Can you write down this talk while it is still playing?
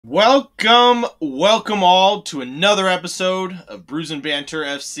Welcome all to another episode of Brews and Banter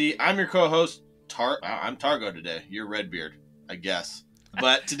FC. I'm your co-host, I'm Targo today. You're Redbeard, I guess.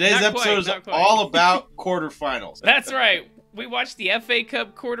 But today's episode is all about quarterfinals. That's right. We watched the FA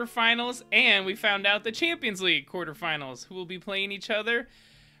Cup Quarterfinals, and we found out the Champions League Quarterfinals, who will be playing each other.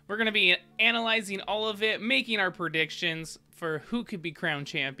 We're going to be analyzing all of it, making our predictions for who could be crowned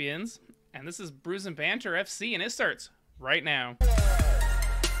champions. And this is Brews and Banter FC, and it starts right now.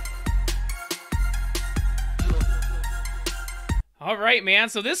 All right, man.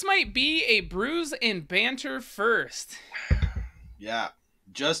 So this might be a Brews and Banter first. Yeah,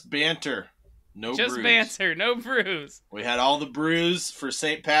 just banter. No brews. Just banter, no brews. We had all the brews for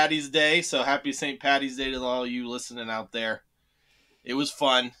St. Paddy's Day, so happy St. Paddy's Day to all you listening out there. It was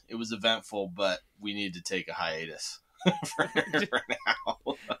fun. It was eventful, but we need to take a hiatus for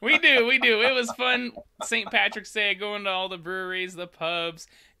now. We do. It was fun. St. Patrick's Day, going to all the breweries, the pubs,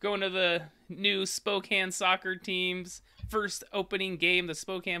 going to the new Spokane soccer teams. First opening game, the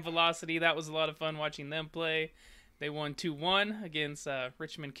Spokane Velocity. That was a lot of fun watching them play. They won 2-1 against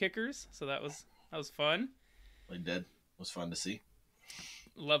Richmond Kickers, so that was fun. They did. It was fun to see.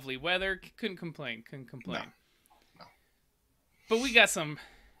 Lovely weather. Couldn't complain. No. But we got some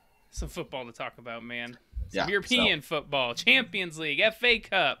football to talk about, man. Some European football, Champions League, FA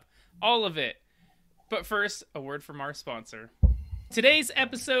Cup, all of it. But first, a word from our sponsor. Today's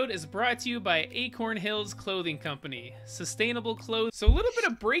episode is brought to you by Acorn Hills Clothing Company. Sustainable clothes. So a little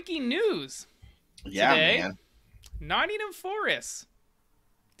bit of breaking news. Yeah, today. Man. Nottingham Forest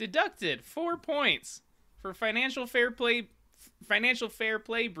deducted 4 points for financial fair play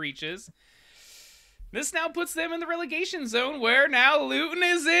breaches. This now puts them in the relegation zone, where now Luton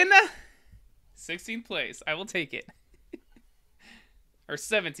is in 16th place. I will take it. Or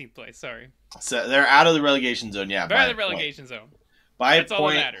 17th place, sorry. So they're out of the relegation zone, yeah. They're out of the relegation zone. That's all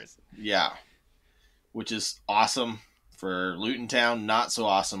that matters. Yeah. Which is awesome for Luton Town, not so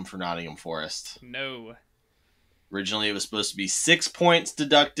awesome for Nottingham Forest. No. Originally, it was supposed to be 6 points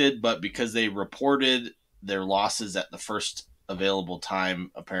deducted, but because they reported their losses at the first available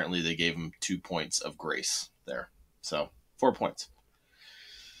time, apparently they gave them 2 points of grace there. So, 4 points.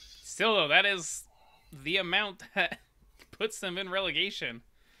 Still, though, that is the amount that puts them in relegation.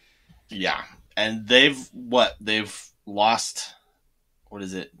 Yeah. And they've lost, what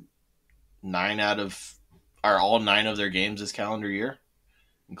is it, all 9 of their games this calendar year,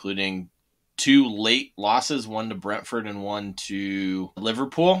 including 2 late losses, one to Brentford and one to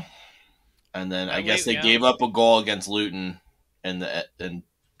Liverpool. And then I guess they gave up a goal against Luton and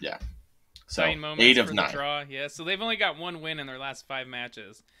yeah. So 8 of 9. Draw. Yeah, so they've only got 1 win in their last 5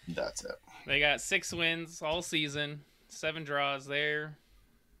 matches. That's it. They got 6 wins all season, 7 draws. They're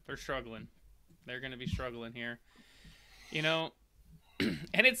struggling. They're going to be struggling here. You know,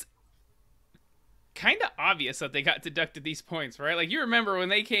 and it's kind of obvious that they got deducted these points, right? Like, you remember when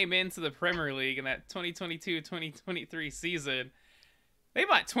they came into the Premier League in that 2022-2023 season, they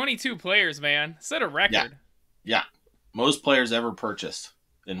bought 22 players, man. Set a record. Yeah. Most players ever purchased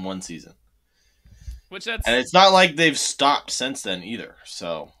in one season. And it's not like they've stopped since then either,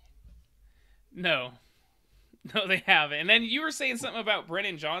 so. No, they haven't. And then you were saying something about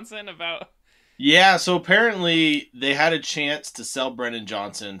Brennan Johnson Yeah, so apparently they had a chance to sell Brennan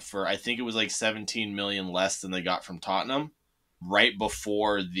Johnson for, I think it was like 17 million less than they got from Tottenham right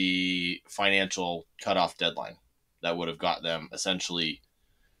before the financial cutoff deadline. That would have got them, essentially,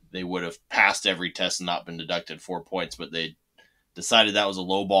 they would have passed every test and not been deducted 4 points, but they decided that was a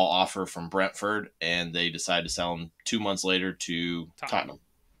lowball offer from Brentford, and they decided to sell him 2 months later to Tottenham.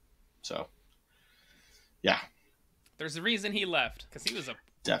 So, yeah. There's a reason he left, because he was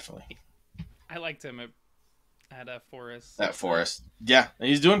Definitely. I liked him at Forest. At Forest. Yeah, and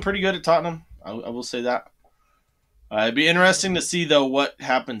he's doing pretty good at Tottenham. I will say that. It'd be interesting to see, though, what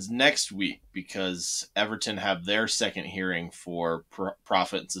happens next week, because Everton have their second hearing for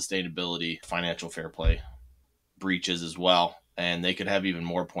profit and sustainability, financial fair play breaches as well, and they could have even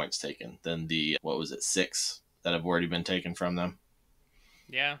more points taken than the, 6 that have already been taken from them.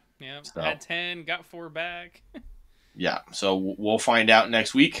 Yeah. So, had 10, got 4 back. Yeah, so we'll find out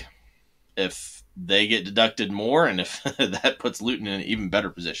next week if they get deducted more, and if that puts Luton in an even better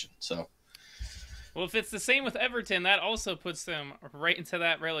position. So, well, if it's the same with Everton, that also puts them right into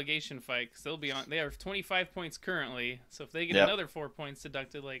that relegation fight, because they'll be on. They have 25 points currently, so if they get another 4 points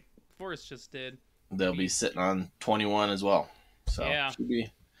deducted, like Forest just did, they'll be sitting on 21 as well. So yeah,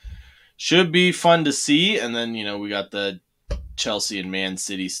 should be fun to see. And then we got the Chelsea and Man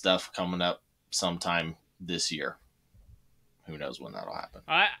City stuff coming up sometime this year. Who knows when that'll happen?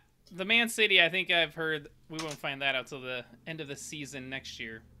 The Man City, I think I've heard we won't find that out till the end of the season next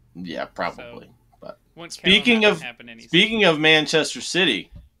year. Yeah, So probably. But wouldn't count on speaking that of happening any speaking season. of Manchester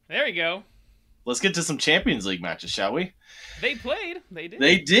City, There we go. let's get to some Champions League matches, shall we? They played. They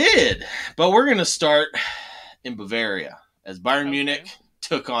They did. did, but we're gonna start in Bavaria as Bayern Okay. Munich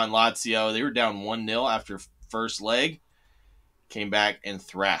took on Lazio. They were down 1-0 after first leg, came back and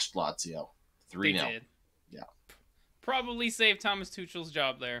thrashed Lazio They 3-0. did. Yeah. Probably saved Thomas Tuchel's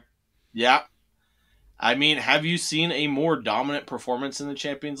job there. Yeah. I mean, have you seen a more dominant performance in the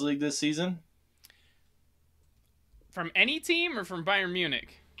Champions League this season? From any team or from Bayern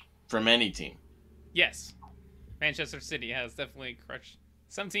Munich? From any team. Yes. Manchester City has definitely crushed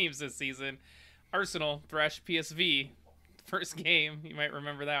some teams this season. Arsenal thrashed PSV first game. You might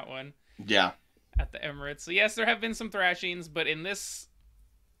remember that one Yeah. at the Emirates. So yes, there have been some thrashings, but in this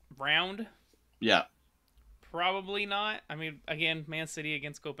round, Yeah. probably not. I mean, again, Man City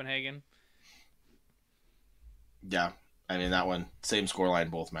against Copenhagen. Yeah. I mean, that one, same scoreline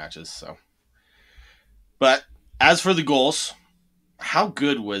both matches. So, but as for the goals, how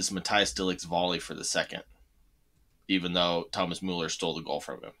good was Matthias Delict's volley for the second? Even though Thomas Muller stole the goal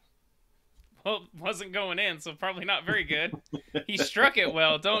from him. Well, it wasn't going in, so probably not very good. He struck it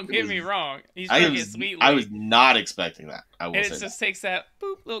well. Don't get me wrong. He struck it sweetly. I was not expecting that. I will and say it just that. takes that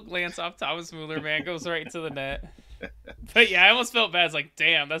boop little glance off Thomas Muller, man, goes right to the net. But yeah, I almost felt bad. It's like,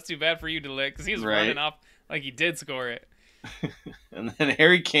 damn, that's too bad for you, Delict, because he was running off like he did score it. And then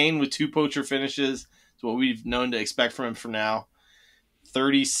Harry Kane with 2 poacher finishes. It's what we've known to expect from him for now.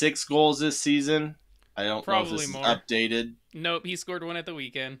 36 goals this season. I don't know if this is updated. Nope, he scored one at the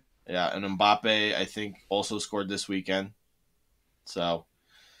weekend. Yeah, and Mbappe, I think, also scored this weekend. So,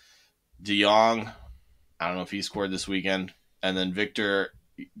 De Jong, I don't know if he scored this weekend. And then Victor,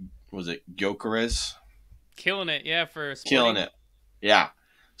 was it Gyökeres? Killing it, yeah, for Sporting. Killing it. Yeah.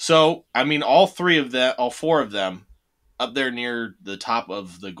 So, I mean, all 4 of them, up there near the top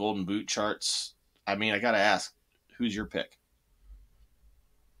of the Golden Boot charts. I mean, I got to ask, who's your pick?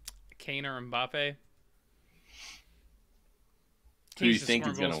 Kane or Mbappe? Who do you think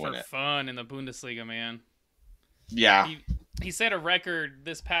is going to win it? Fun in the Bundesliga, man. Yeah. He set a record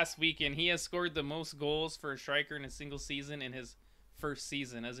this past weekend. He has scored the most goals for a striker in a single season in his first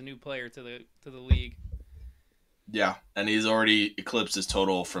season as a new player to the league. Yeah, and he's already eclipsed his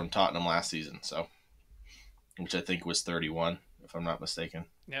total from Tottenham last season, so which I think was 31, if I'm not mistaken.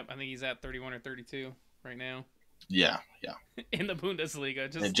 Yep, I think he's at 31 or 32 right now. Yeah. In the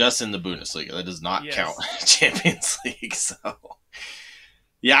Bundesliga. Just in the Bundesliga. That does not count Champions League, so...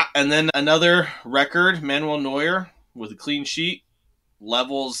 Yeah, and then another record, Manuel Neuer with a clean sheet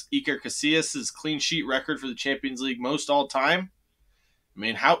levels Iker Casillas' clean sheet record for the Champions League most all time. I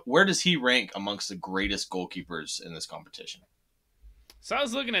mean, where does he rank amongst the greatest goalkeepers in this competition? So I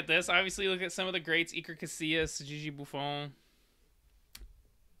was looking at this. Obviously, look at some of the greats: Iker Casillas, Gigi Buffon.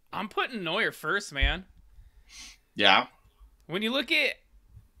 I'm putting Neuer first, man. Yeah. When you look at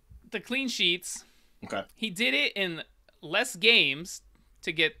the clean sheets, okay, he did it in less games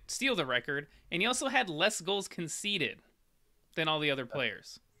to steal the record, and he also had less goals conceded than all the other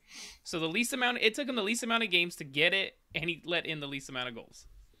players. So it took him the least amount of games to get it, and he let in the least amount of goals.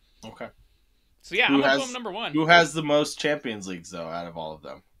 Okay. So yeah, I'm gonna put him number 1. Who has the most Champions Leagues though out of all of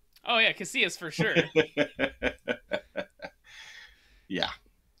them? Oh yeah, Casillas for sure. Yeah.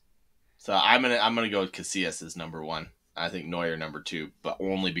 So I'm gonna go with Casillas as number 1. I think Neuer number 2, but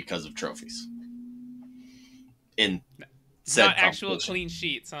only because of trophies. In said not actual clean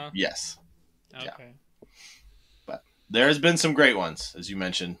sheets, huh? Yes. Okay. Yeah. But there has been some great ones, as you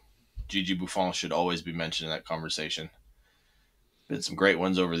mentioned. Gigi Buffon should always be mentioned in that conversation. Been some great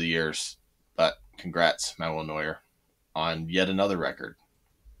ones over the years, but congrats, Manuel Neuer, on yet another record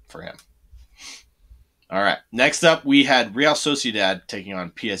for him. All right. Next up, we had Real Sociedad taking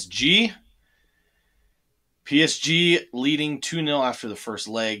on PSG. PSG leading 2-0 after the first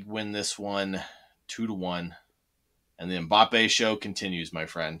leg, win this one 2-1. And the Mbappe show continues, my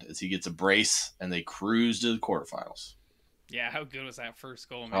friend, as he gets a brace and they cruise to the quarterfinals. Yeah, how good was that first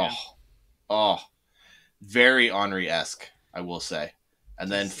goal, man? Oh, very Henry-esque, I will say.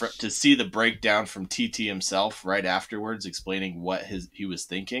 And then to see the breakdown from TT himself right afterwards, explaining what he was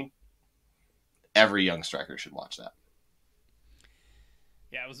thinking, every young striker should watch that.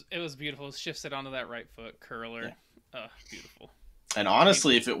 Yeah, it was beautiful. It shifts it onto that right foot curler. Yeah. Beautiful. And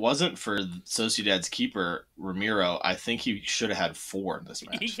honestly, if it wasn't for Sociedad's keeper, Ramiro, I think he should have had 4 in this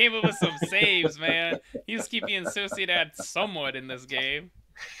match. He came up with some saves, man. He was keeping Sociedad somewhat in this game.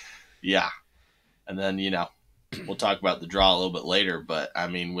 Yeah. And then, we'll talk about the draw a little bit later, but, I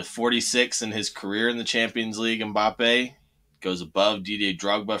mean, with 46 in his career in the Champions League, Mbappe goes above Didier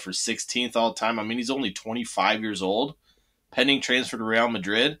Drogba for 16th all time. I mean, he's only 25 years old, pending transfer to Real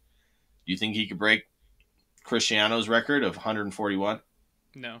Madrid. Do you think he could break Cristiano's record of 141?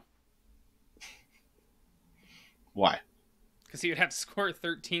 No. Why? Because he would have to score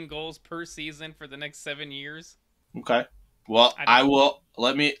 13 goals per season for the next 7 years. Okay. Well, I will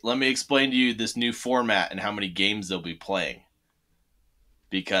let me explain to you this new format and how many games they'll be playing.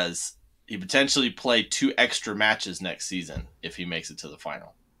 Because he potentially play 2 extra matches next season if he makes it to the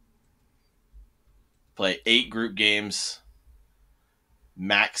final. Play 8 group games.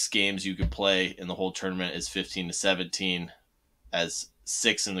 Max games you could play in the whole tournament is 15 to 17, as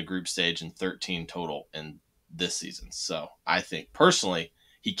 6 in the group stage and 13 total in this season. So I think personally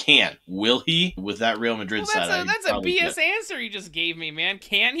he can. Will he? With that Real Madrid side, that's a BS answer you just gave me, man.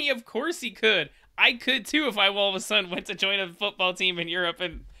 Can he? Of course he could. I could too if I all of a sudden went to join a football team in Europe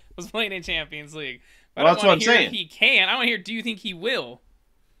and was playing in Champions League. But well, that's what I'm saying. If he can. I want to hear, do you think he will?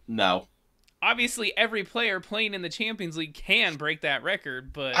 No. Obviously, every player playing in the Champions League can break that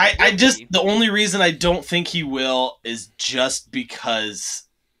record, but the only reason I don't think he will is just because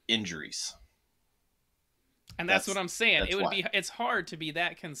injuries. And that's what I'm saying. It's hard to be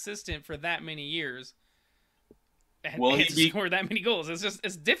that consistent for that many years. And to score that many goals.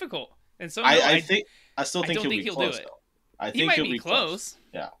 It's difficult. And so I still think he'll be close. Do it. I think he might be close.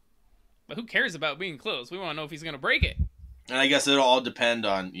 Yeah. But who cares about being close? We want to know if he's going to break it. And I guess it'll all depend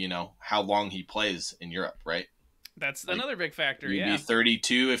on, how long he plays in Europe, right? That's another big factor, He'd be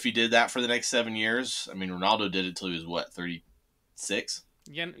 32 if he did that for the next 7 years. I mean, Ronaldo did it till he was, 36?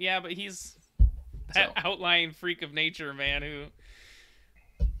 Yeah, but he's that outlying freak of nature, man, who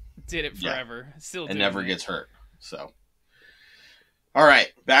did it forever. Yeah. Still and never gets hurt. So, all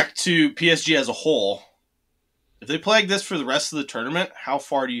right, back to PSG as a whole. If they play like this for the rest of the tournament, how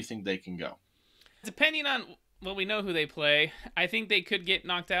far do you think they can go? Depending on... Well, we know who they play. I think they could get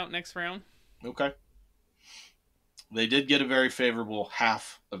knocked out next round. Okay. They did get a very favorable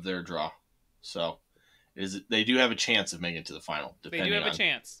half of their draw. So, they do have a chance of making it to the final. They do have a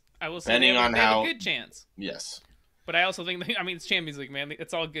chance. I will say they have a good chance. Yes. But I also think, it's Champions League, man.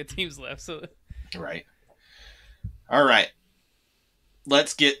 It's all good teams left. So. Right. All right.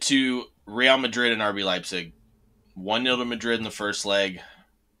 Let's get to Real Madrid and RB Leipzig. 1-0 to Madrid in the first leg.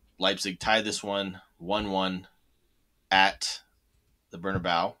 Leipzig tied this one 1-1 at the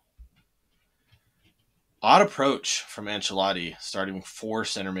Bernabeu. Odd approach from Ancelotti, starting with 4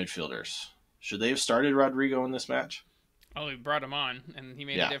 center midfielders. Should they have started Rodrigo in this match? Oh, he brought him on, and he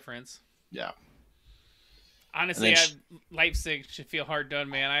made a difference. Yeah. Honestly, Leipzig should feel hard done,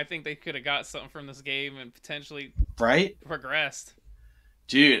 man. I think they could have got something from this game and potentially progressed.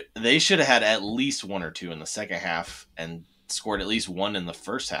 Dude, they should have had at least 1 or 2 in the second half and scored at least 1 in the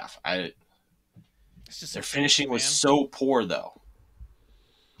first half. Their finishing was so poor, though.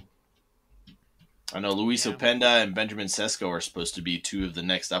 I know Luis Openda and Benjamin Sesko are supposed to be 2 of the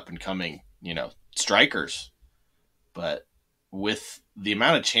next up-and-coming, strikers. But with the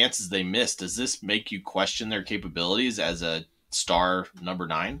amount of chances they missed, does this make you question their capabilities as a star number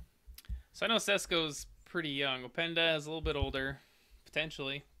 9? So I know Sesko's pretty young. Openda is a little bit older,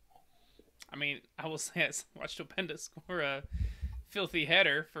 potentially. I mean, I will say I watched Openda score a filthy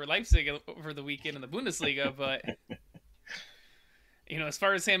header for Leipzig over the weekend in the Bundesliga, but as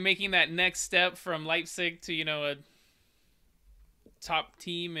far as him making that next step from Leipzig to a top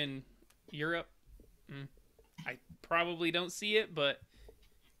team in Europe, I probably don't see it, but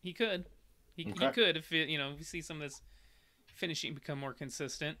he could. He could if if you see some of this finishing become more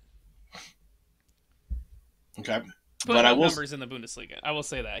consistent. Okay, but I will numbers in the Bundesliga. I will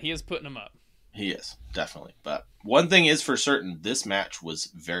say that he is putting them up. He is, definitely. But one thing is for certain, this match was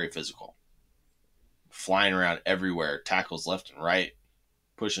very physical. Flying around everywhere, tackles left and right,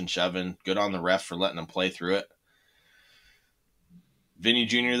 pushing, shoving. Good on the ref for letting them play through it. Vinny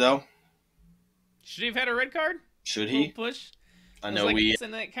Jr., though. Should he have had a red card? Should he? Push? I know and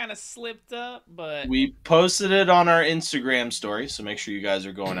it kind of slipped up, but... We posted it on our Instagram story, so make sure you guys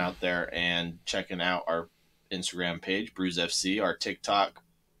are going out there and checking out our Instagram page, Brews FC, our TikTok,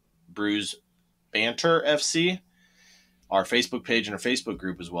 Brews Banter FC, our Facebook page and our Facebook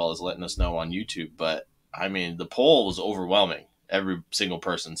group, as well as letting us know on YouTube. But I mean, the poll was overwhelming. Every single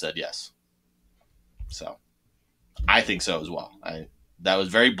person said yes. So I think so as well. That was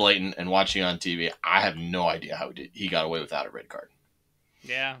very blatant, and watching on TV, I have no idea how he got away without a red card.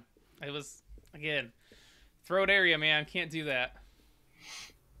 Yeah, it was, again, throat area, man. Can't do that.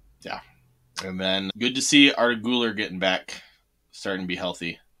 Yeah. And then good to see Arda Güler getting back, starting to be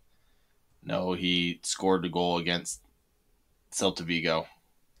healthy. No, he scored a goal against Celta Vigo.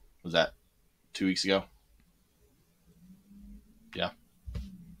 Was that 2 weeks ago? Yeah.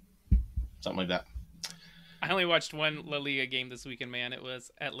 Something like that. I only watched one La Liga game this weekend, man. It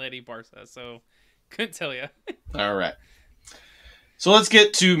was Atleti Barca, so couldn't tell you. All right. So let's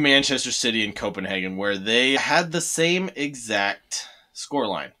get to Manchester City and Copenhagen, where they had the same exact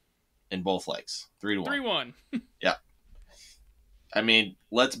scoreline in both legs, 3-1. 3-1. Yeah. I mean,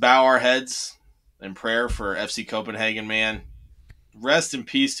 let's bow our heads in prayer for FC Copenhagen, man. Rest in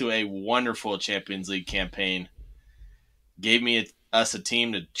peace to a wonderful Champions League campaign. Gave us a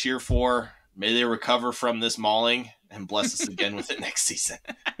team to cheer for. May they recover from this mauling and bless us again with it next season.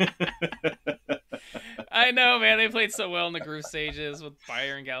 I know, man. They played so well in the group stages with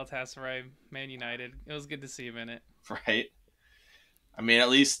Bayern, Galatasaray, Man United. It was good to see them in it. Right? I mean, at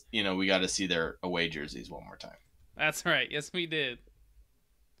least, we got to see their away jerseys one more time. That's right. Yes, we did.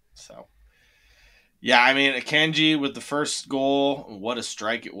 So, yeah, I mean, Akanji with the first goal. What a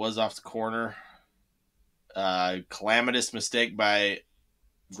strike it was off the corner. Calamitous mistake by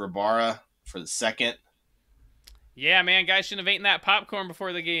Grabara for the second. Yeah, man, guy shouldn't have eaten that popcorn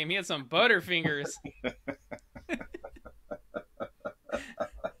before the game. He had some butterfingers.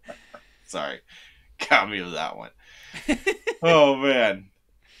 Sorry. Got me with that one. Oh, man.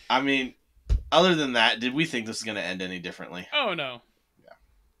 I mean, other than that, did we think this was going to end any differently? Oh, no. Yeah.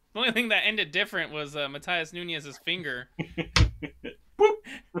 The only thing that ended different was Matthias Nunez's finger.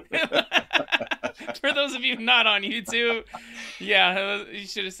 For those of you not on YouTube, yeah, you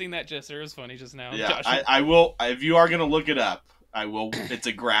should have seen that gesture. It was funny just now. Yeah, I will. If you are going to look it up, I will. It's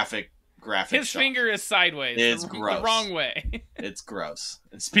a graphic His shot. finger is sideways. It's gross. The wrong way. It's gross.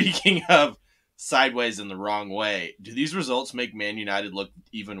 And speaking of sideways in the wrong way, do these results make Man United look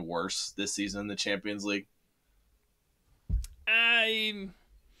even worse this season in the Champions League?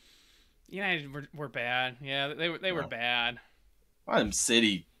 United were bad. Yeah, they were bad. I'm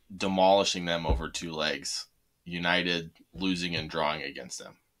City demolishing them over 2 legs. United losing and drawing against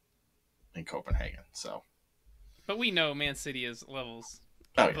them in Copenhagen. So, but we know Man City is levels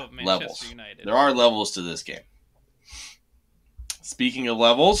above Manchester levels. United. There are levels to this game. Speaking of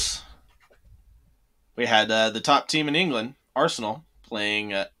levels, we had the top team in England, Arsenal,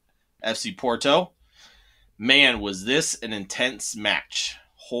 playing FC Porto. Man, was this an intense match.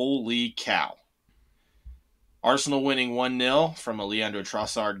 Holy cow. Arsenal winning 1-0 from a Leandro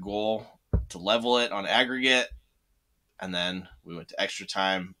Trossard goal to level it on aggregate. And then we went to extra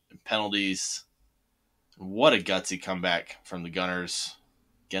time and penalties. What a gutsy comeback from the Gunners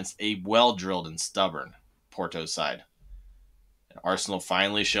against a well-drilled and stubborn Porto side. And Arsenal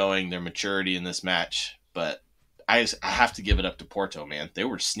finally showing their maturity in this match. But I have to give it up to Porto, man. They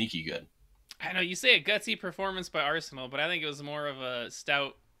were sneaky good. I know you say a gutsy performance by Arsenal, but I think it was more of a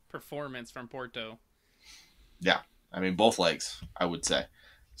stout performance from Porto. Yeah, I mean, both legs, I would say.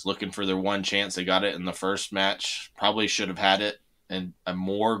 It's looking for their one chance. They got it in the first match. Probably should have had it and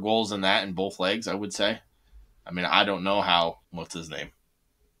more goals than that in both legs, I would say. I mean, I don't know how, what's his name?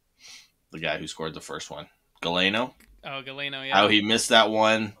 The guy who scored the first one. Galeno? Oh, Galeno, yeah. How he missed that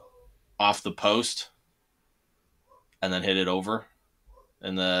one off the post and then hit it over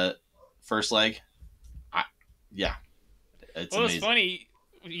in the first leg. Yeah, it's amazing. It's funny.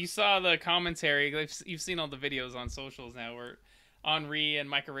 You saw the commentary. You've seen all the videos on socials now where Henry and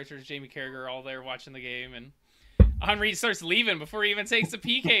Micah Richards, Jamie Carragher are all there watching the game, and Henry starts leaving before he even takes the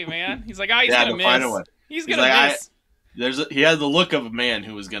PK, man. He's like, he's going to miss. He's going to miss. He had the look of a man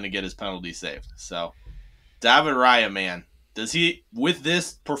who was going to get his penalty saved. So, David Raya, man, does he, with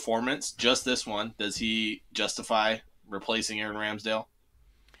this performance, just this one, does he justify replacing Aaron Ramsdale?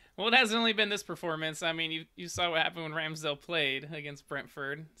 Well, it hasn't only been this performance. I mean, you saw what happened when Ramsdale played against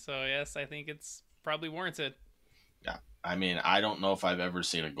Brentford. So, yes, I think it's probably warranted. Yeah. I mean, I don't know if I've ever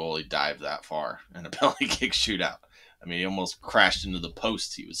seen a goalie dive that far in a penalty kick shootout. I mean, he almost crashed into the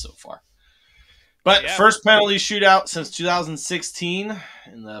post. He was so far. But yeah. First penalty shootout since 2016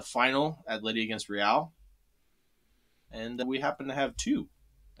 in the final, Atleti against Real. And we happen to have 2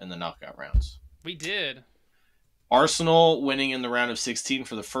 in the knockout rounds. We did. Arsenal winning in the round of 16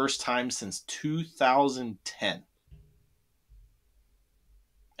 for the first time since 2010.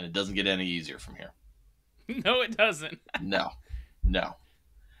 And it doesn't get any easier from here. No, it doesn't. No.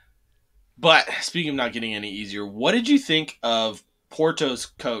 But speaking of not getting any easier, what did you think of Porto's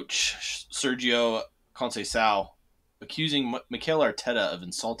coach, Sergio Conceição, accusing Mikel Arteta of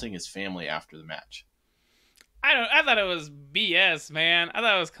insulting his family after the match? I thought it was BS, man. I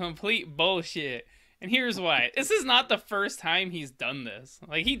thought it was complete bullshit. And here's why. This is not the first time he's done this.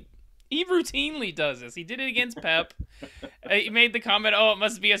 Like, he routinely does this. He did it against Pep. He made the comment, it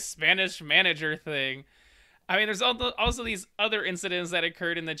must be a Spanish manager thing. I mean, there's also these other incidents that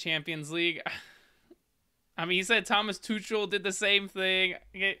occurred in the Champions League. I mean, he said Thomas Tuchel did the same thing.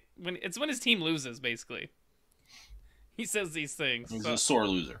 When his team loses, basically. He says these things. He's So a sore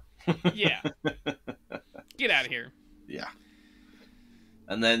loser. yeah, get out of here. Yeah.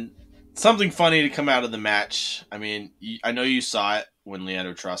 And then something funny to come out of the match. I mean, I know you saw it when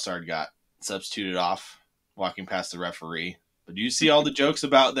Leandro Trossard got substituted off, walking past the referee. But do you see all the jokes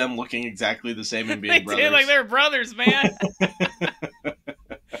about them looking exactly the same and being They brothers? did like they're brothers, man.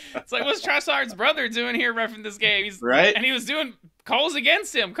 It's like, what's Trossard's brother doing here refereeing this game? Right? And he was doing calls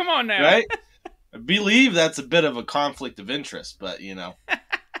against him. Come on now. Right? I believe that's a bit of a conflict of interest, but,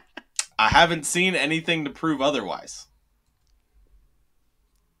 I haven't seen anything to prove otherwise.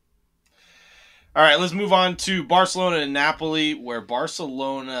 All right, let's move on to Barcelona and Napoli, where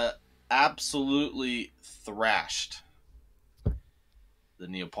Barcelona absolutely thrashed the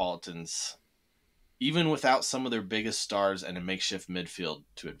Neapolitans, even without some of their biggest stars and a makeshift midfield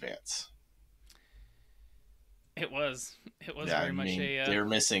to advance. It was very much a... They were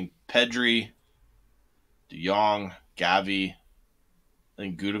missing Pedri, De Jong, Gavi. I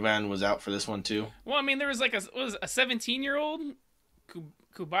think Gudovan was out for this one too. Well, I mean, there was like a 17-year-old,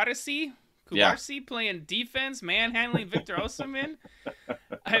 Kubarsi playing defense, manhandling Victor Osimhen.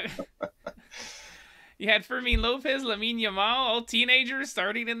 You had Fermin Lopez, Lamine Yamal, all teenagers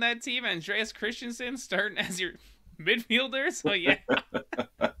starting in that team. Andreas Christensen starting as your midfielder. So, yeah.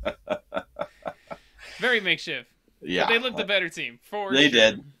 Very makeshift. Yeah. But they looked the better team. They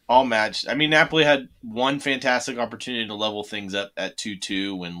did. All matched. I mean, Napoli had one fantastic opportunity to level things up at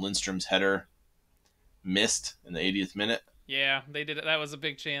 2-2 when Lindstrom's header missed in the 80th minute. Yeah, they did it. That was a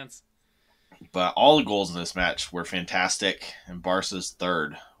big chance. But all the goals in this match were fantastic, and Barca's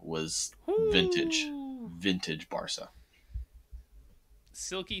third was vintage. Vintage Barca.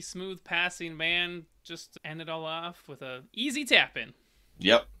 Silky smooth passing, man. Just end it all off with a easy tap in.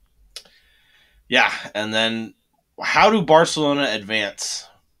 Yep. Yeah, and then how do Barcelona advance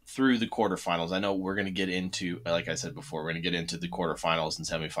through the quarterfinals? I know we're going to get into, like I said before, we're going to get into the quarterfinals and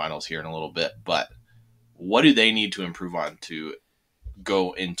semifinals here in a little bit, but what do they need to improve on to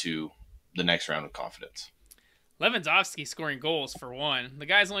go into the next round of confidence? Lewandowski scoring goals for one. The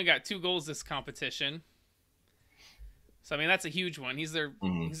guy's only got 2 goals this competition. So, I mean, that's a huge one. He's their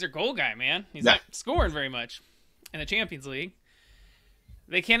goal guy, man. He's not scoring very much in the Champions League.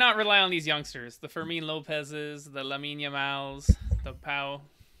 They cannot rely on these youngsters. The Fermin Lopez's, the Lamine Yamals, the Pau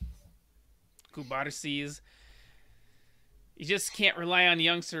Kubarsis. You just can't rely on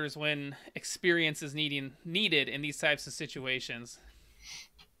youngsters when experience is needed in these types of situations.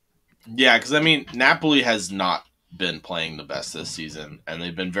 Yeah, because, I mean, Napoli has not been playing the best this season, and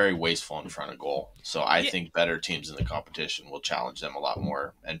they've been very wasteful in front of goal. So I think better teams in the competition will challenge them a lot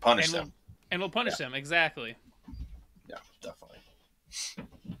more and punish them. And will punish them, exactly. Yeah, definitely.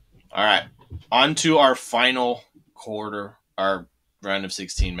 All right, on to our final quarter, our round of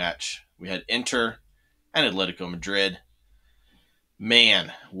 16 match. We had Inter and Atletico Madrid.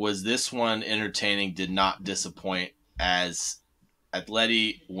 Man, was this one entertaining, did not disappoint, as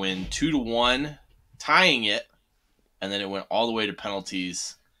Atleti win 2-1, tying it, and then it went all the way to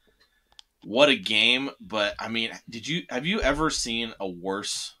penalties. What a game! But I mean, have you ever seen a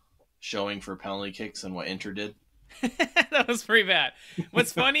worse showing for penalty kicks than what Inter did? That was pretty bad.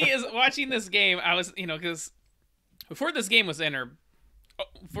 What's funny is watching this game, I was, because before this game was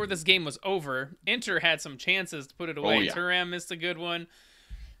over, Inter had some chances to put it away. Oh, yeah. Thuram missed a good one.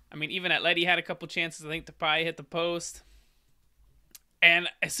 I mean, even Atleti had a couple chances. I think Depay hit the post. And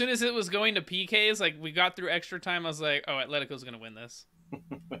as soon as it was going to PKs, like we got through extra time, I was like, oh, Atletico's going to win this.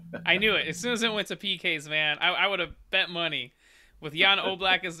 I knew it. As soon as it went to PKs, man, I would have bet money. With Jan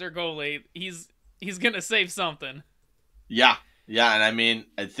Oblak as their goalie, he's going to save something. Yeah. Yeah, and I mean,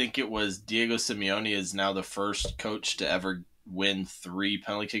 I think it was Diego Simeone is now the first coach to ever win 3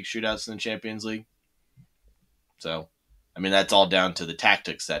 penalty kick shootouts in the Champions League. So, I mean, that's all down to the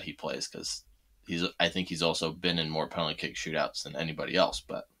tactics that he plays, because I think he's also been in more penalty kick shootouts than anybody else.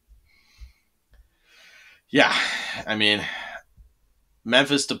 But yeah, I mean,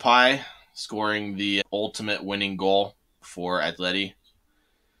 Memphis Depay scoring the ultimate winning goal for Atleti.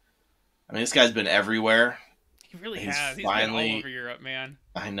 I mean, this guy's been everywhere. He really has. He's been all over Europe, man.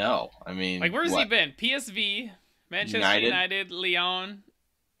 I know. I mean, like, where's he been? PSV, Manchester United, Lyon,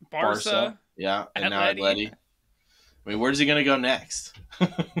 Barca, yeah, and now Atleti. I mean, where's he going to go next?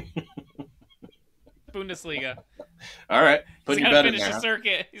 Bundesliga. All right, put you better now.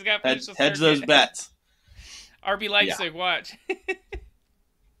 Circuit. He's got to finish the circuit. Hedge those bets. RB Leipzig, watch.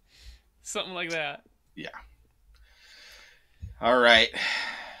 Something like that. Yeah. All right.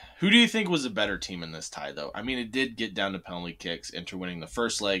 Who do you think was a better team in this tie, though? I mean, it did get down to penalty kicks. Inter winning the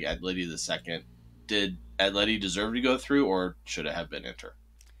first leg, Atleti the second. Did Atleti deserve to go through, or should it have been Inter?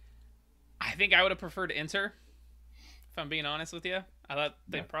 I think I would have preferred Inter. if I'm being honest with you. I thought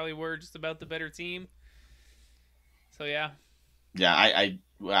they Yeah. probably were just about the better team. So, yeah. Yeah, I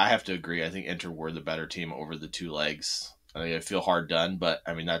have to agree. I think Inter were the better team over the two legs. I feel hard done, but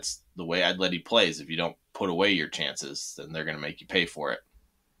I mean that's the way Atleti plays. If you don't put away your chances, then they're going to make you pay for it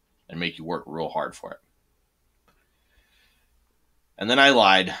and make you work real hard for it. And then I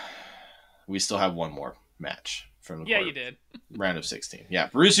lied. We still have one more match from the You did. round of 16. Yeah,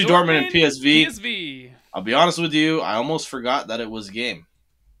 Borussia Dortmund and PSV. PSV. I'll be honest with you, I almost forgot that it was a game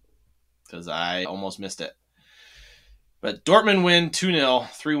because I almost missed it. But Dortmund win 2-0,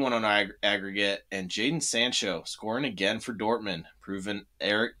 3-1 on aggregate, and Jadon Sancho scoring again for Dortmund, proving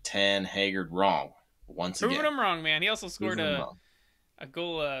Eric Ten Hag wrong once again. Proving him wrong, man. He also scored a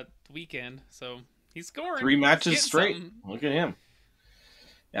goal the weekend, so he's scoring. 3 matches straight. Something. Look at him.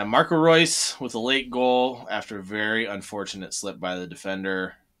 Yeah, Marco Reus with a late goal after a very unfortunate slip by the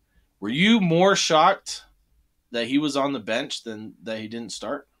defender. Were you more shocked that he was on the bench than that he didn't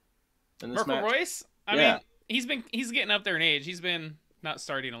start in this match? Marco Reus? I mean, he's getting up there in age. He's been not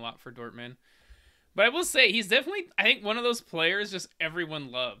starting a lot for Dortmund. But I will say he's definitely, I think, one of those players just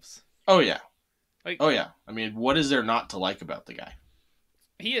everyone loves. Oh yeah. I mean, what is there not to like about the guy?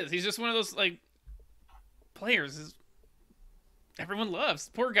 He is. He's just one of those players everyone loves.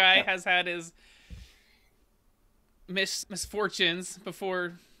 Poor guy has had his misfortunes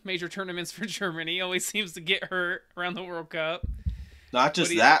before major tournaments for Germany. He always seems to get hurt around the World Cup. Not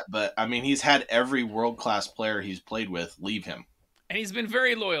just that, but I mean, he's had every world-class player he's played with leave him. And he's been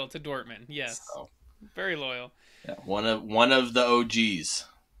very loyal to Dortmund. Yes. So, very loyal. Yeah, one of the OGs.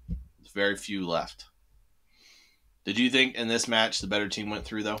 There's very few left. Did you think in this match the better team went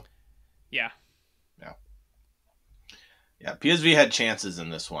through, though? Yeah. Yeah, PSV had chances in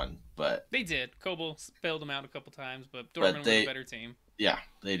this one, but... They did. Kobel bailed them out a couple times, but Dortmund was a better team. Yeah,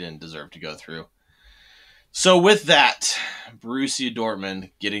 they didn't deserve to go through. So with that, Borussia Dortmund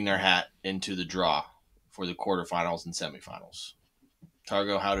getting their hat into the draw for the quarterfinals and semifinals.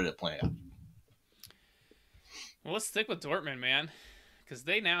 Targo, how did it play out? Well, let's stick with Dortmund, man, because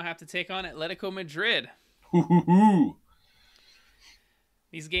they now have to take on Atletico Madrid. Hoo-hoo-hoo.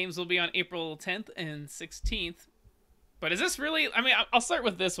 These games will be on April 10th and 16th. But is this really... I mean, I'll start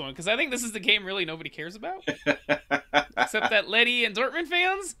with this one, because I think this is the game really nobody cares about. Except that Letty and Dortmund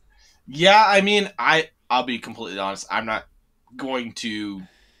fans? Yeah, I mean, I'll be completely honest. I'm not going to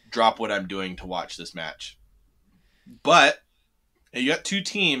drop what I'm doing to watch this match. But you got two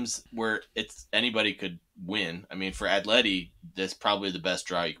teams where anybody could win. I mean, for Atleti, that's probably the best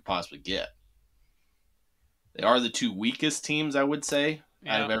draw you could possibly get. They are the two weakest teams, I would say,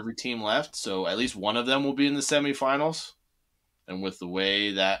 out of every team left. So at least one of them will be in the semifinals. And with the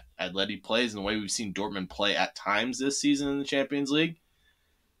way that Atleti plays and the way we've seen Dortmund play at times this season in the Champions League,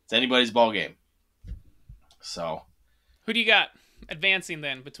 it's anybody's ball game. So, who do you got advancing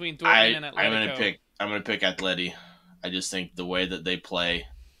then between Dortmund and Atletico? I'm gonna pick Atleti. I just think the way that they play,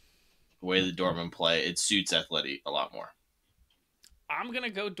 the way that Dortmund play, it suits Atleti a lot more. I'm gonna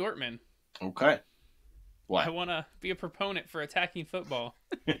go Dortmund. Okay. Why? I want to be a proponent for attacking football.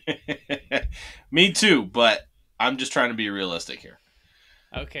 Me too, but I'm just trying to be realistic here.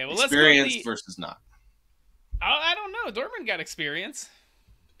 Okay, well, experience versus not. I don't know. Dortmund got experience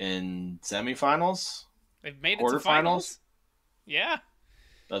in semifinals. They've made it to finals. Yeah,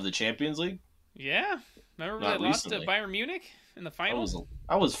 of the Champions League. Yeah, remember they lost to Bayern Munich in the final?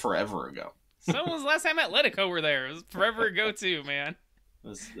 That was forever ago. So when was the last time Atletico were there? It was forever ago too, man.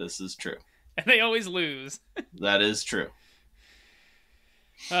 This is true. And they always lose. That is true.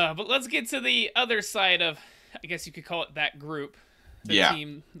 But let's get to the other side of, I guess you could call it that group. The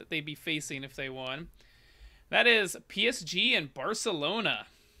team that they'd be facing if they won. That is PSG and Barcelona.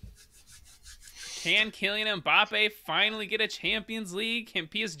 Can Kylian Mbappe finally get a Champions League? Can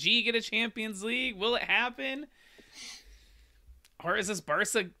PSG get a Champions League? Will it happen? Or is this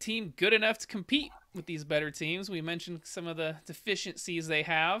Barca team good enough to compete with these better teams? We mentioned some of the deficiencies they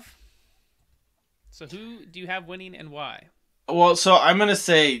have. So who do you have winning and why? Well, so I'm going to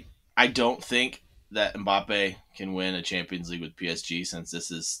say I don't think that Mbappe can win a Champions League with PSG since this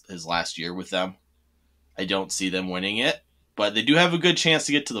is his last year with them. I don't see them winning it, but they do have a good chance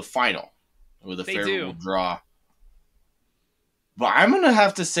to get to the final with a favorable draw. But I'm going to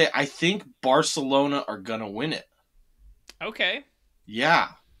have to say I think Barcelona are going to win it. Okay. Yeah,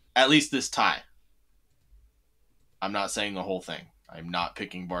 at least this tie. I'm not saying the whole thing. I'm not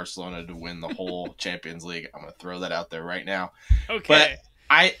picking Barcelona to win the whole Champions League. I'm going to throw that out there right now. Okay. But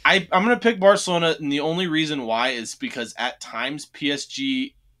I'm going to pick Barcelona, and the only reason why is because at times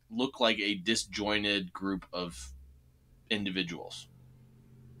PSG look like a disjointed group of individuals.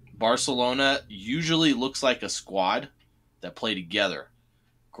 Barcelona usually looks like a squad that play together.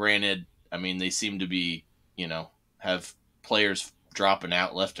 Granted, I mean, they seem to be, have players dropping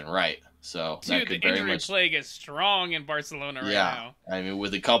out left and right. So that Dude, the could very injury much, plague is strong in Barcelona right yeah. now. I mean,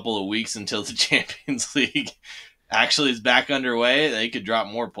 with a couple of weeks until the Champions League actually is back underway, they could drop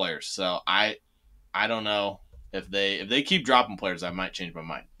more players. So I don't know if they keep dropping players, I might change my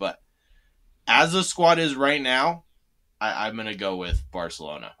mind. But as the squad is right now, I'm gonna go with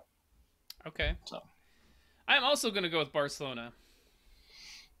Barcelona. Okay. So I'm also going to go with Barcelona.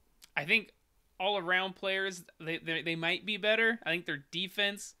 I think all around players, they might be better. I think their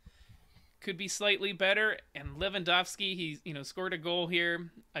defense could be slightly better. And Lewandowski, he scored a goal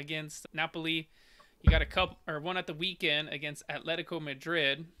here against Napoli. He got one at the weekend against Atletico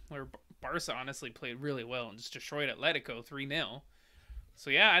Madrid, where Barca honestly played really well and just destroyed Atletico 3-0. So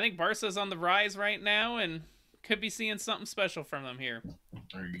yeah, I think Barca's on the rise right now and could be seeing something special from them here.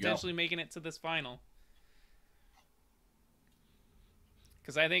 there you Potentially go. making it to this final.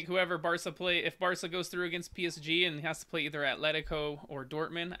 Because I think if Barca goes through against PSG and has to play either Atletico or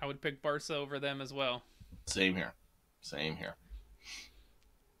Dortmund, I would pick Barca over them as well. Same here. Same here.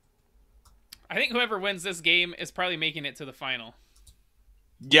 I think whoever wins this game is probably making it to the final.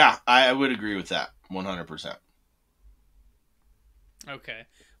 Yeah, I would agree with that 100%. Okay.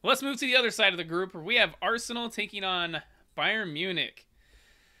 Well, let's move to the other side of the group where we have Arsenal taking on Bayern Munich.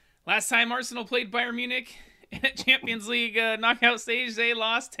 Last time Arsenal played Bayern Munich in a Champions League knockout stage, they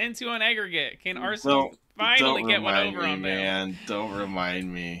lost 10-2 on aggregate. Can Arsenal finally get one over on them? Man, don't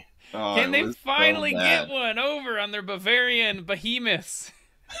remind me. Oh, Can they finally get one over on their Bavarian behemoths?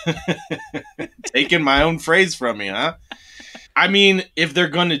 Taking my own phrase from me, huh? I mean, if they're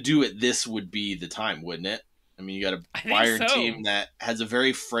going to do it, this would be the time, wouldn't it? I mean, you got a Bayern team that has a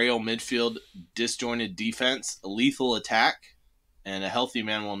very frail midfield, disjointed defense, a lethal attack, and a healthy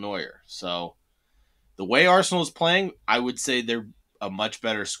Manuel Neuer. So the way Arsenal is playing, I would say they're a much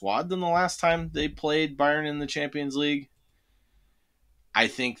better squad than the last time they played Bayern in the Champions League. I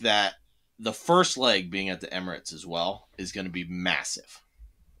think that the first leg being at the Emirates as well is going to be massive.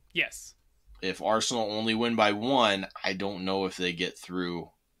 Yes. If Arsenal only win by one, I don't know if they get through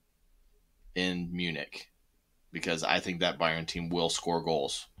in Munich because I think that Bayern team will score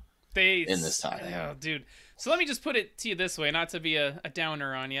goals in this tie. Oh, dude. So let me just put it to you this way, not to be a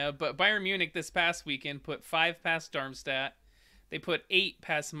downer on you, but Bayern Munich this past weekend put 5 past Darmstadt. They put 8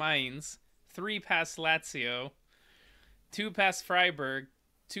 past Mainz, 3 past Lazio, 2 past Freiburg,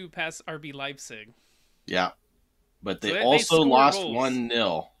 2 past RB Leipzig. Yeah. But they also lost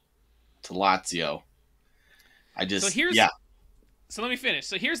 1-0 to Lazio. So let me finish.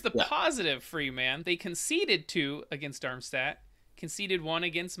 So here's the positive for you, man. They conceded 2 against Darmstadt, conceded 1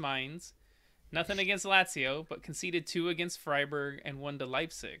 against Mainz, nothing against Lazio, but conceded 2 against Freiburg and 1 to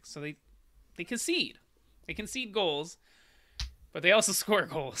Leipzig. So they concede. They concede goals, but they also score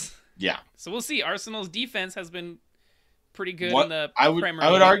goals. Yeah. So we'll see. Arsenal's defense has been pretty good in the Premier League.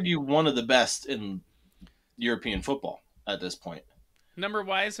 I would argue one of the best in European football at this point.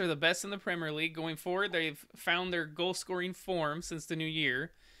 Number-wise, they're the best in the Premier League. Going forward, they've found their goal-scoring form since the new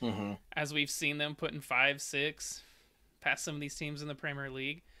year, as we've seen them putting 5, 6 past some of these teams in the Premier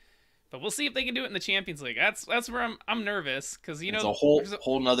League. But we'll see if they can do it in the Champions League. That's where I'm nervous because it's a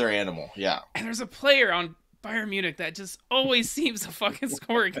whole nother animal. Yeah, and there's a player on Bayern Munich that just always seems to fucking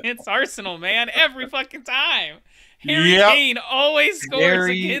score against Arsenal, man, every fucking time. Harry Kane always scores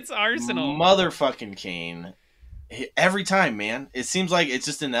against Arsenal. Motherfucking Kane. Every time, man. It seems like it's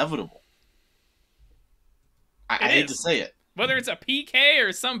just inevitable. I hate to say it. Whether it's a PK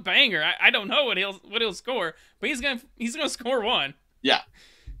or some banger, I don't know what he'll score, but he's gonna score one. Yeah.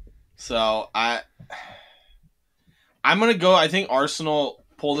 So I'm gonna go. I think Arsenal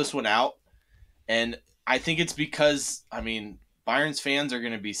pull this one out, and I think it's because Bayern's fans are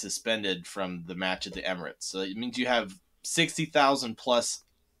gonna be suspended from the match at the Emirates. So it means you have 60,000 plus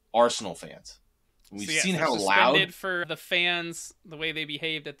Arsenal fans. We've seen how loud for the fans, the way they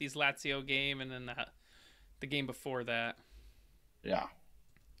behaved at these Lazio game, and then the game before that. Yeah.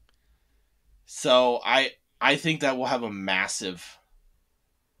 So I think that will have a massive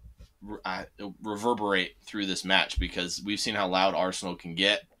reverberate through this match because we've seen how loud Arsenal can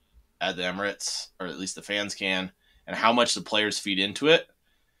get at the Emirates, or at least the fans can, and how much the players feed into it.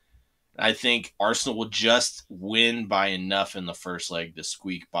 I think Arsenal will just win by enough in the first leg to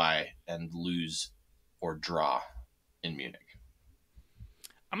squeak by and lose or draw in Munich.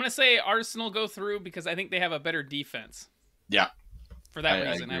 I'm going to say Arsenal go through because I think they have a better defense. Yeah. For that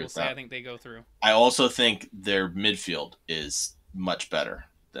reason, I will say I think they go through. I also think their midfield is much better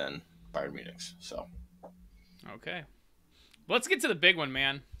than Bayern Munich's. So, okay. Let's get to the big one,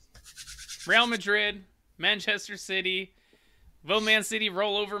 man. Real Madrid, Manchester City. Will Man City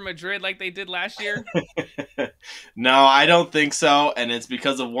roll over Madrid like they did last year? No, I don't think so, and it's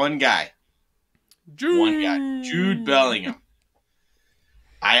because of one guy. Jude Bellingham.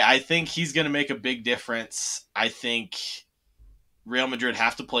 I think he's going to make a big difference. I think Real Madrid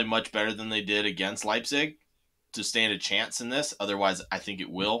have to play much better than they did against Leipzig to stand a chance in this. Otherwise, I think it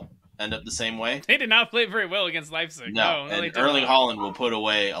will end up the same way. They did not play very well against Leipzig. No, and Erling Haaland will put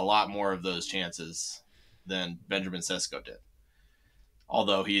away a lot more of those chances than Benjamin Sesko did.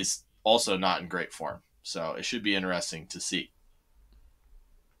 Although he's also not in great form. So it should be interesting to see.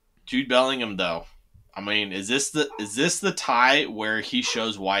 Jude Bellingham, though, I mean, is this the tie where he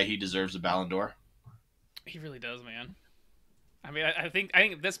shows why he deserves a Ballon d'Or? He really does, man. I mean, I think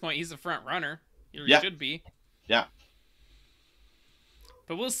at this point he's the front runner. He should be. Yeah.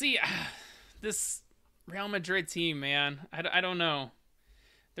 But we'll see. This Real Madrid team, man, I don't know.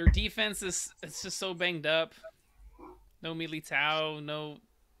 Their defense it's just so banged up. No Militao, no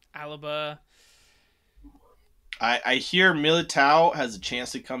Alaba. I hear Militao has a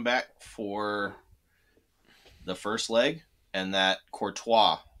chance to come back for the first leg, and that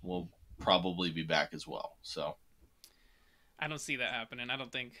Courtois will probably be back as well. So I don't see that happening. I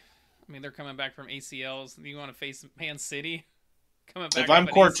don't think. I mean, they're coming back from ACLs. You want to face Man City? Coming back. If I'm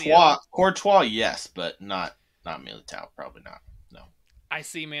Courtois, yes, but not Militao. Probably not. No. I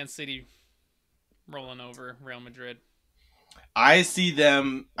see Man City rolling over Real Madrid. I see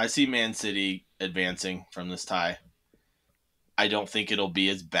Man City advancing from this tie. I don't think it'll be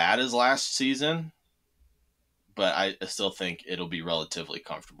as bad as last season, but I still think it'll be relatively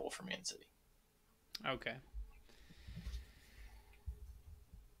comfortable for Man City. Okay.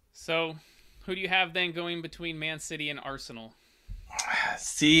 So, who do you have then going between Man City and Arsenal?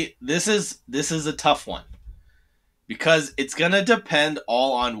 See, this is a tough one because it's going to depend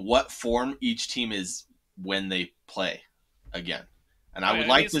all on what form each team is when they play again. And I would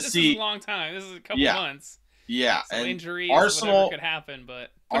like to see. This is a long time. This is a couple months. Yeah, so and injuries, Arsenal whatever could happen,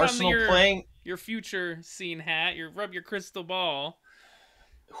 but Arsenal playing your future scene hat, rub your crystal ball.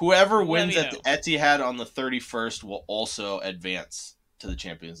 Whoever wins at the Etihad on the 31st will also advance to the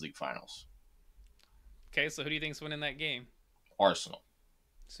Champions League finals. Okay, so who do you think's winning that game? Arsenal.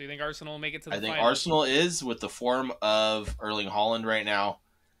 So you think Arsenal will make it to the final? I think finals? Arsenal is, with the form of Erling Haaland right now,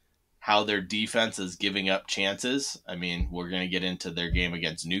 how their defense is giving up chances. I mean, we're going to get into their game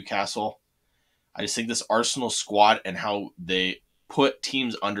against Newcastle. I just think this Arsenal squad and how they put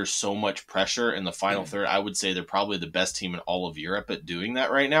teams under so much pressure in the final third, I would say they're probably the best team in all of Europe at doing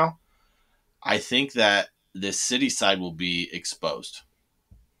that right now. I think that this City side will be exposed.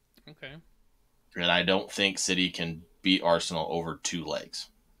 Okay. And I don't think City can beat Arsenal over 2 legs.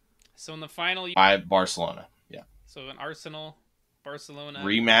 So in the final... Barcelona, yeah. So an Arsenal-Barcelona...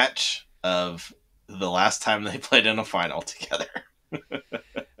 rematch of the last time they played in a final together.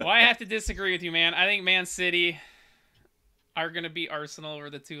 Well, I have to disagree with you, man. I think Man City are going to beat Arsenal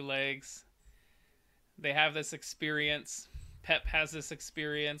over the 2 legs. They have this experience. Pep has this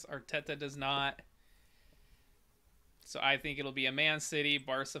experience. Arteta does not. So I think it'll be a Man City,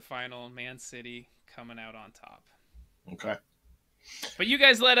 Barca final, Man City coming out on top. Okay. But you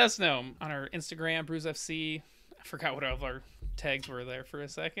guys let us know on our Instagram, Brews FC. I forgot what all of our tags were there for a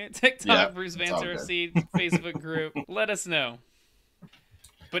second. TikTok, Brews and Banter FC, Facebook group. Let us know.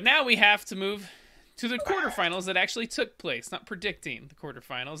 But now we have to move to the quarterfinals that actually took place, not predicting the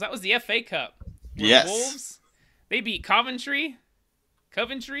quarterfinals. That was the FA Cup. Yes. Wolves, they beat Coventry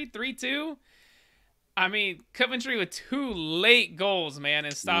 3-2. I mean, Coventry with 2 late goals, man,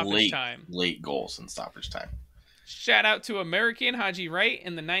 in stoppage time. Late goals in stoppage time. Shout out to American Haji Wright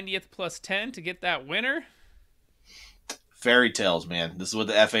in the 90th plus 10 to get that winner. Fairy tales, man. This is what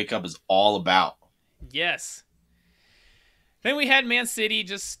the FA Cup is all about. Yes. Then we had Man City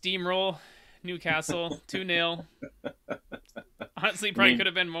just steamroll Newcastle 2-0. Honestly, probably could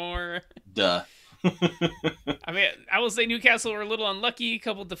have been more. Duh. I mean, I will say Newcastle were a little unlucky. A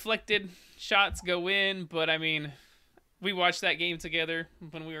couple deflected shots go in, but I mean, we watched that game together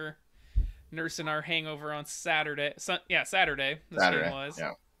when we were nursing our hangover on Saturday. Saturday. Game was.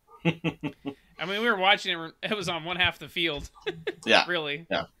 Yeah. I mean, we were watching it. It was on one half the field. Yeah. Really.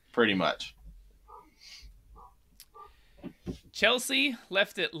 Yeah. Pretty much. Chelsea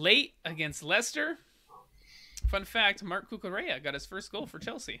left it late against Leicester. Fun fact, Marc Cucurella got his first goal for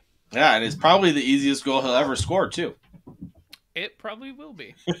Chelsea. Yeah, and it's probably the easiest goal he'll ever score, too. It probably will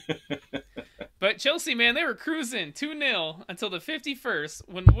be. But Chelsea, man, they were cruising 2-0 until the 51st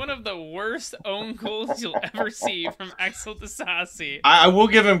when one of the worst own goals you'll ever see from Axel Disasi. I will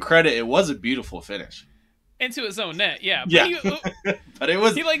give him credit. It was a beautiful finish. Into his own net, yeah. But it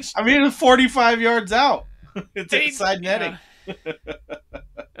was, it was 45 yards out. It's inside netting.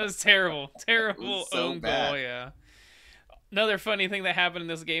 It was terrible. It was Terrible so own goal, bad. yeah. Another funny thing that happened in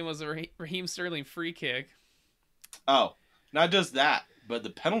this game was a Raheem Sterling free kick. Oh, not just that, but the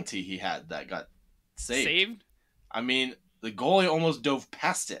penalty he had that got saved. Saved? I mean, the goalie almost dove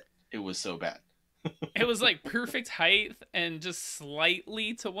past it. It was so bad. It was like perfect height and just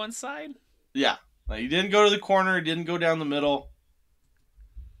slightly to one side. Yeah. Like, he didn't go to the corner, he didn't go down the middle.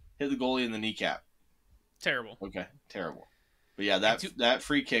 Hit the goalie in the kneecap. Terrible. Okay, terrible. But yeah, that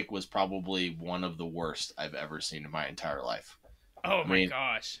free kick was probably one of the worst I've ever seen in my entire life. Oh my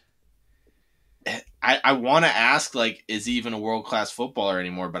gosh. I want to ask, like, is he even a world-class footballer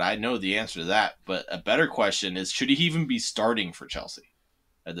anymore? But I know the answer to that. But a better question is, should he even be starting for Chelsea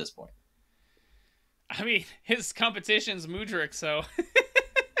at this point? I mean, his competition's Mudryk, so...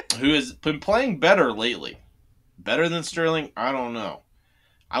 Who has been playing better lately. Better than Sterling? I don't know.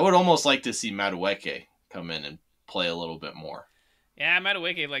 I would almost like to see Madueke come in and play a little bit more. Yeah,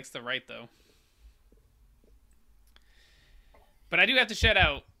 Madueke likes to write, though. But I do have to shout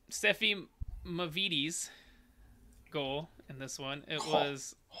out Steffi Mavidi's goal in this one. It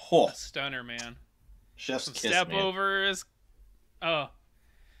was a stunner, man. Chef's kiss, step man. overs. Oh,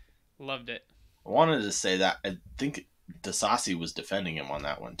 loved it. I wanted to say that. I think Disasi was defending him on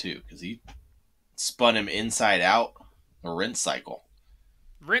that one, too, because he spun him inside out. A rinse cycle.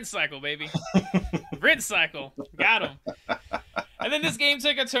 Rinse cycle, baby. Rinse cycle. Got him. And then this game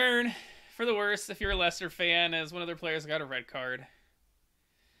took a turn for the worse if you're a Leicester fan, as one of their players got a red card.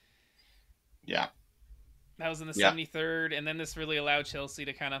 Yeah. That was in the 73rd, and then this really allowed Chelsea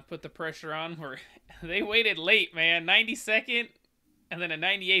to kind of put the pressure on where they waited late, man. 92nd, and then a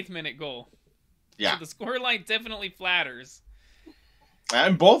 98th minute goal. Yeah. So the scoreline definitely flatters.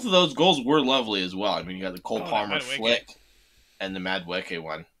 And both of those goals were lovely as well. I mean, you got the Cole Palmer Madueke flick and the Madueke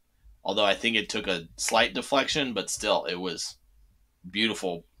one. Although I think it took a slight deflection, but still, it was a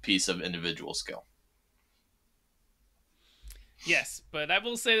beautiful piece of individual skill. Yes, but I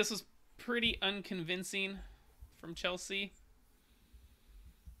will say this was pretty unconvincing from Chelsea.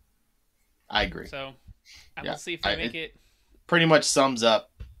 I agree. So we'll see if they make it. Pretty much sums up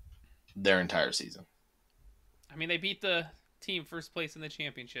their entire season. I mean, they beat the team first place in the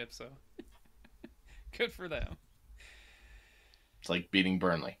championship, so good for them. It's like beating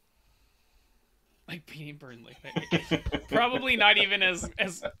Burnley. Like beating Burnley. Probably not even as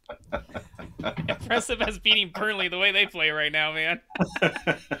impressive as beating Burnley the way they play right now, man.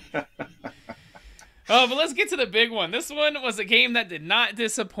 Oh, but let's get to the big one. This one was a game that did not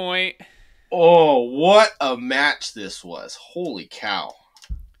disappoint. Oh, what a match this was. Holy cow.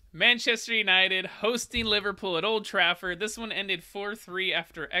 Manchester United hosting Liverpool at Old Trafford. This one ended 4-3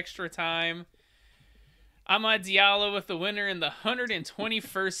 after extra time. Amad Diallo with the winner in the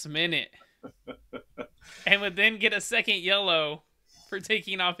 121st minute. And would then get a second yellow for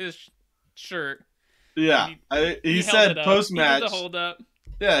taking off his shirt. Yeah, he said post-match. He did the hold up.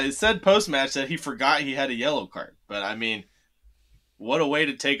 Yeah, he said post-match that he forgot he had a yellow card. But, I mean, what a way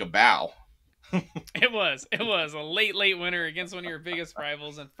to take a bow. It was a late winner against one of your biggest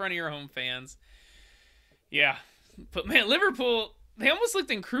rivals in front of your home fans. Yeah. But, man, Liverpool, they almost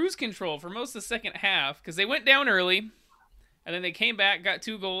looked in cruise control for most of the second half because they went down early, and then they came back, got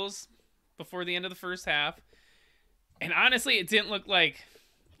 2 goals before the end of the first half. And, honestly, it didn't look like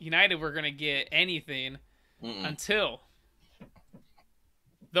United were going to get anything until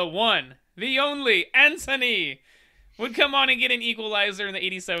the one, the only, Anthony would come on and get an equalizer in the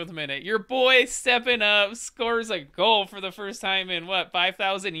 87th minute. Your boy stepping up, scores a goal for the first time in,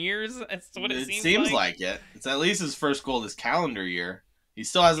 5,000 years? That's what it seems like it. It's at least his first goal this calendar year. He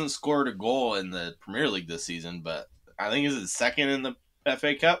still hasn't scored a goal in the Premier League this season, but I think it's his second in the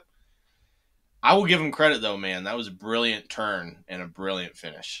FA Cup. I will give him credit, though, man. That was a brilliant turn and a brilliant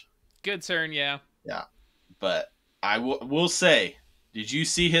finish. Good turn, yeah. Yeah. But I will say, did you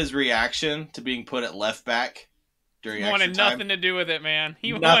see his reaction to being put at left back? He wanted nothing to do with it, man.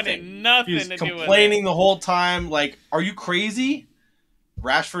 He wanted nothing to do with it. He was complaining the whole time, like, are you crazy?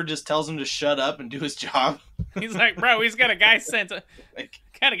 Rashford just tells him to shut up and do his job. He's like, bro, he's got a guy sent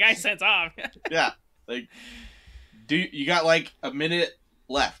off. Yeah. Like, you got like a minute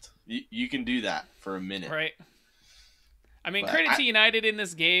left. You can do that for a minute. Right. I mean, credit to United in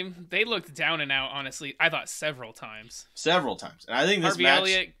this game. They looked down and out, honestly, I thought several times. Several times. And I think this Harvey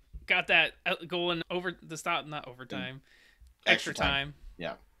Elliott got that goal in not overtime, extra time.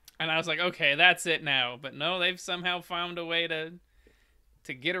 Yeah. And I was like, okay, that's it now. But no, they've somehow found a way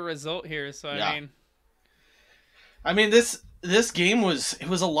to get a result here. So I mean, this game was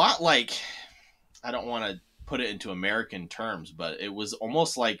a lot like, I don't want to put it into American terms, but it was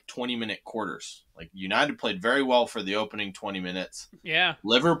almost like 20-minute quarters. Like United played very well for the opening 20 minutes. Yeah.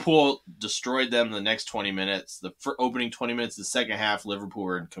 Liverpool destroyed them the next 20 minutes. The opening 20 minutes, the second half, Liverpool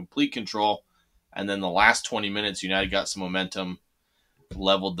were in complete control. And then the last 20 minutes, United got some momentum,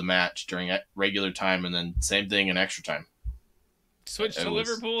 leveled the match during regular time, and then same thing in extra time. Switch to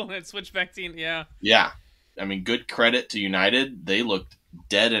Liverpool and switch back to, yeah. Yeah. I mean, good credit to United. They looked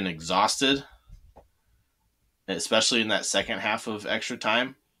dead and exhausted, especially in that second half of extra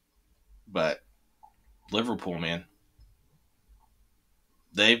time. But Liverpool, man,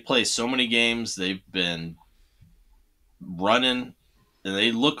 they play so many games. They've been running, and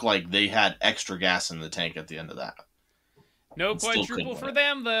they look like they had extra gas in the tank at the end of that. No quadruple for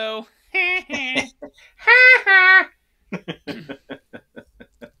them, though.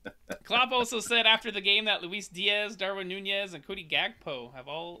 Klopp also said after the game that Luis Diaz, Darwin Nunez, and Cody Gakpo have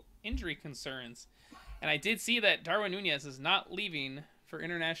all injury concerns. And I did see that Darwin Nunez is not leaving for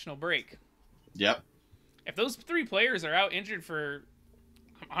international break. Yep. If those 3 players are out injured for,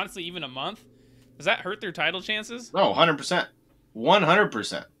 honestly, even a month, does that hurt their title chances? No, 100%.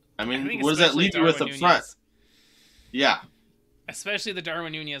 100%. I mean, what does that leave you with up front? Yeah. Especially the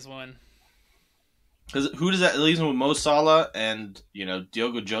Darwin Nunez one. Because who does that leave him with? Mo Salah and,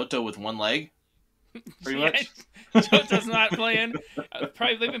 Diogo Jota with one leg? Pretty much. Jota's not playing.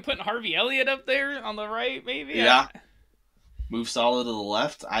 Probably they've been putting Harvey Elliott up there on the right, maybe. Yeah. Move Salah to the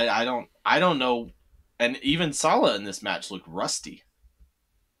left. I don't know. And even Salah in this match looked rusty.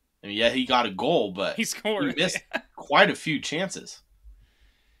 I mean, yeah, he got a goal, but he scored. He missed quite a few chances.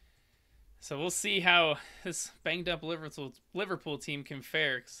 So we'll see how this banged up Liverpool team can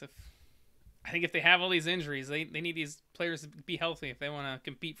fare. Cause I think if they have all these injuries, they need these players to be healthy if they want to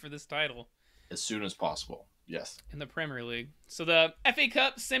compete for this title. As soon as possible, yes. In the Premier League. So the FA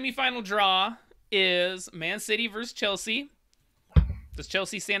Cup semi-final draw is Man City versus Chelsea. Does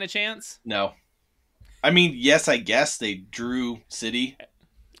Chelsea stand a chance? No. I mean, yes, I guess they drew City.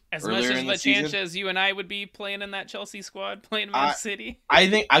 As much as a chance as you and I would be playing in that Chelsea squad, playing Man City. I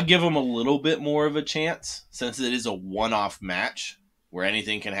think I give them a little bit more of a chance since it is a one-off match where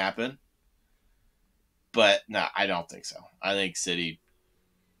anything can happen. But no, I don't think so. I think City,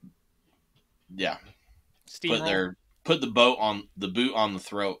 put the boot on the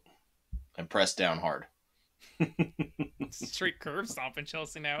throat and press down hard. Straight curve stomping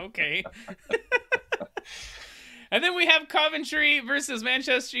Chelsea now. Okay. And then we have Coventry versus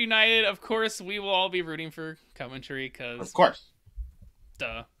Manchester United. Of course, we will all be rooting for Coventry because, of course,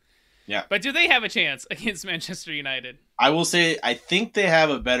 duh. Yeah. But do they have a chance against Manchester United? I will say I think they have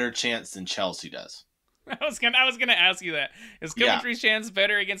a better chance than Chelsea does. I was gonna ask you that. Is Coventry's chance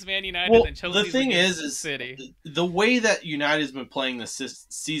better against Man United than Chelsea's? The thing is City? The way that United's been playing this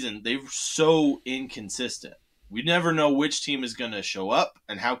season, they're so inconsistent. We never know which team is going to show up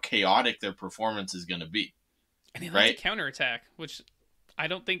and how chaotic their performance is going to be. And they like to counterattack, which I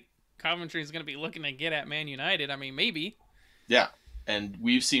don't think Coventry is going to be looking to get at Man United. I mean, maybe. Yeah, and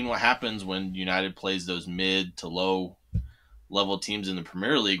we've seen what happens when United plays those mid to low level teams in the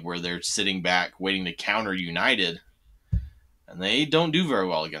Premier League where they're sitting back waiting to counter United, and they don't do very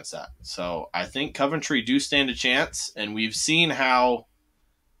well against that. So I think Coventry do stand a chance, and we've seen how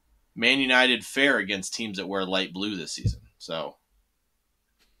Man United fare against teams that wear light blue this season. So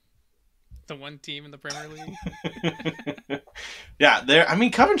the one team in the Premier League. Yeah, I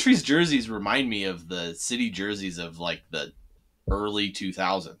mean, Coventry's jerseys remind me of the City jerseys of like the early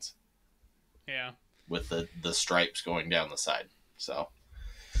 2000s. Yeah. With the stripes going down the side. So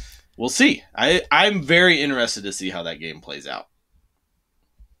we'll see. I'm very interested to see how that game plays out.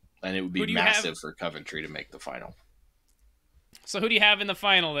 And it would be massive for Coventry to make the final. So who do you have in the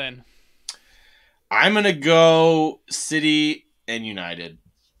final then? I'm going to go City and United.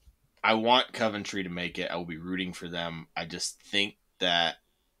 I want Coventry to make it. I will be rooting for them. I just think that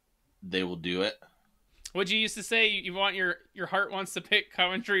they will do it. What'd you used to say? You want your heart wants to pick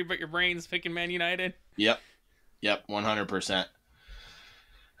Coventry, but your brain's picking Man United? Yep, 100%.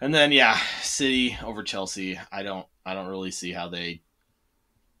 And then yeah, City over Chelsea. I don't really see how they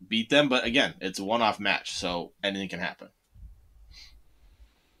beat them, but again, it's a one-off match, so anything can happen.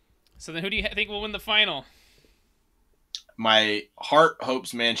 So then who do you think will win the final? My heart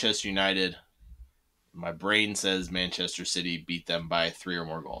hopes Manchester United. My brain says Manchester City beat them by 3 or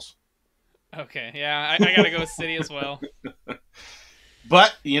more goals. Okay, yeah, I got to go with City as well.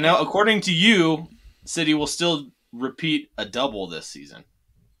 But, according to you, City will still repeat a double this season.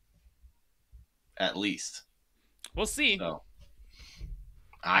 At least. We'll see. So,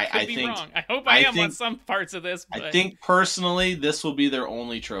 I could be wrong. I hope I am on some parts of this. But I think personally this will be their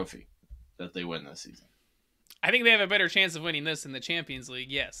only trophy that they win this season. I think they have a better chance of winning this in the Champions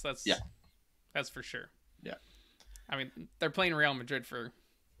League. Yes, that's for sure. Yeah. I mean, they're playing Real Madrid for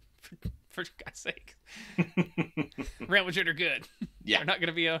God's sake. Real Madrid are good. Yeah. They're not going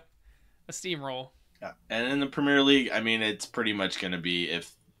to be a steamroll. Yeah. And in the Premier League, I mean, it's pretty much going to be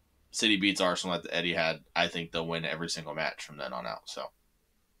if City beats Arsenal at the Etihad, I think they'll win every single match from then on out. So,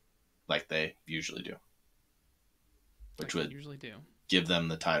 like they usually do. Which would usually do. Give them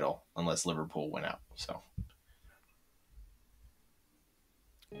the title unless Liverpool win out. So,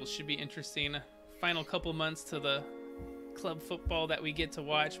 well, it should be interesting. Final couple months to the club football that we get to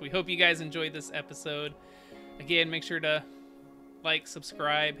watch. We hope you guys enjoyed this episode. Again, make sure to like,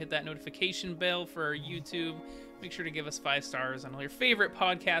 subscribe, hit that notification bell for our YouTube. Make sure to give us 5 stars on all your favorite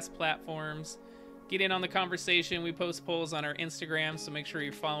podcast platforms. Get in on the conversation. We post polls on our Instagram, so make sure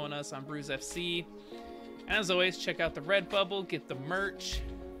you're following us on Brews FC. And as always, check out the Redbubble, get the merch.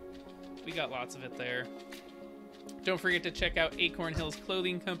 We got lots of it there. Don't forget to check out Acorn Hills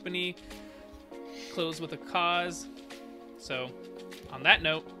Clothing Company. Clothes with a cause. So, on that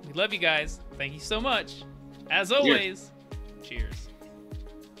note, we love you guys. Thank you so much. As always, cheers.